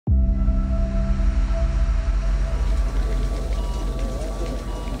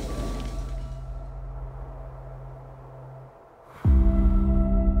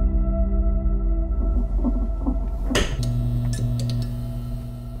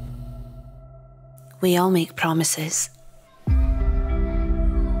We all make promises.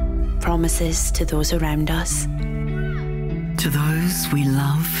 Promises to those around us. To those we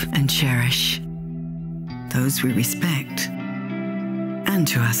love and cherish. Those we respect. And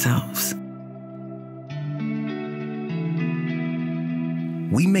to ourselves.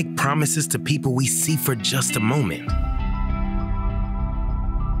 We make promises to people we see for just a moment.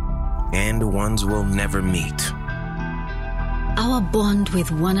 And the ones we'll never meet. Our bond with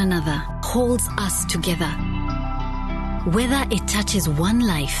one another holds us together. Whether it touches one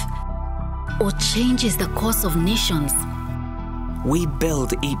life or changes the course of nations, we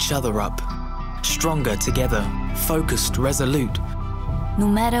build each other up, stronger together, focused, resolute. No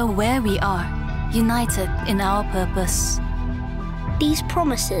matter where we are, united in our purpose. These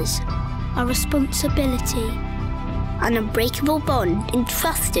promises are responsibility, an unbreakable bond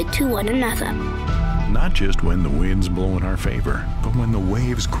entrusted to one another. Not just when the wind's blow in our favor, but when the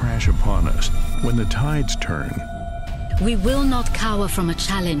waves crash upon us, when the tides turn. We will not cower from a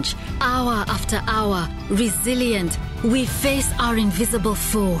challenge. Hour after hour, resilient, we face our invisible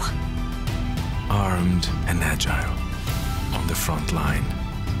foe. Armed and agile, on the front line.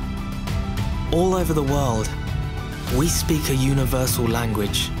 All over the world, we speak a universal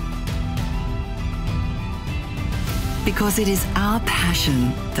language. Because it is our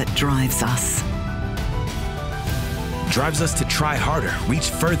passion that drives us. Drives us to try harder, reach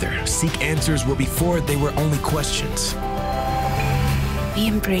further, seek answers where before they were only questions. We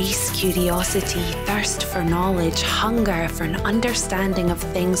embrace curiosity, thirst for knowledge, hunger for an understanding of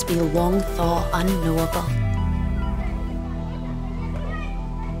things we long thought unknowable.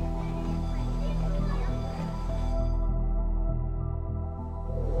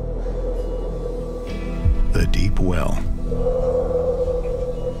 The deep well,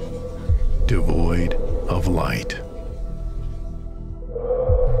 devoid of light.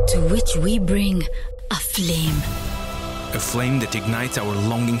 To which we bring a flame. A flame that ignites our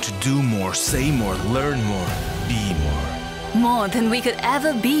longing to do more, say more, learn more, be more. More than we could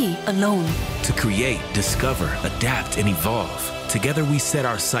ever be alone. To create, discover, adapt, and evolve. Together we set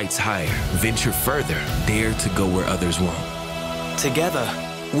our sights higher, venture further, dare to go where others won't. Together,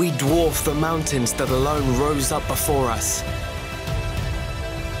 we dwarf the mountains that alone rose up before us.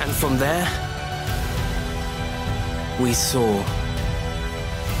 And from there, we soar.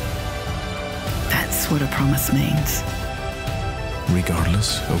 That's what a promise means.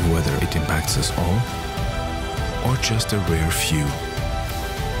 Regardless of whether it impacts us all, or just a rare few.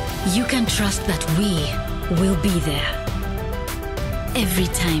 You can trust that we will be there. Every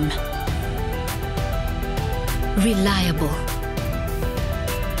time. Reliable.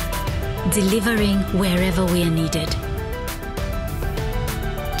 Delivering wherever we are needed.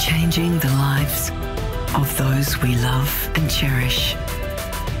 Changing the lives of those we love and cherish.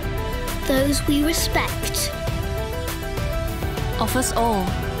 Those we respect. Of us all.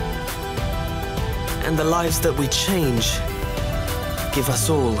 And the lives that we change give us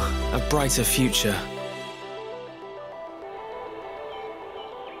all a brighter future.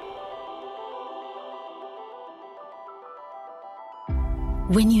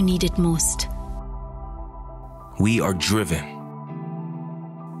 When you need it most. We are driven.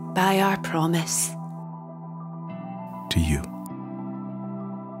 By our promise. To you.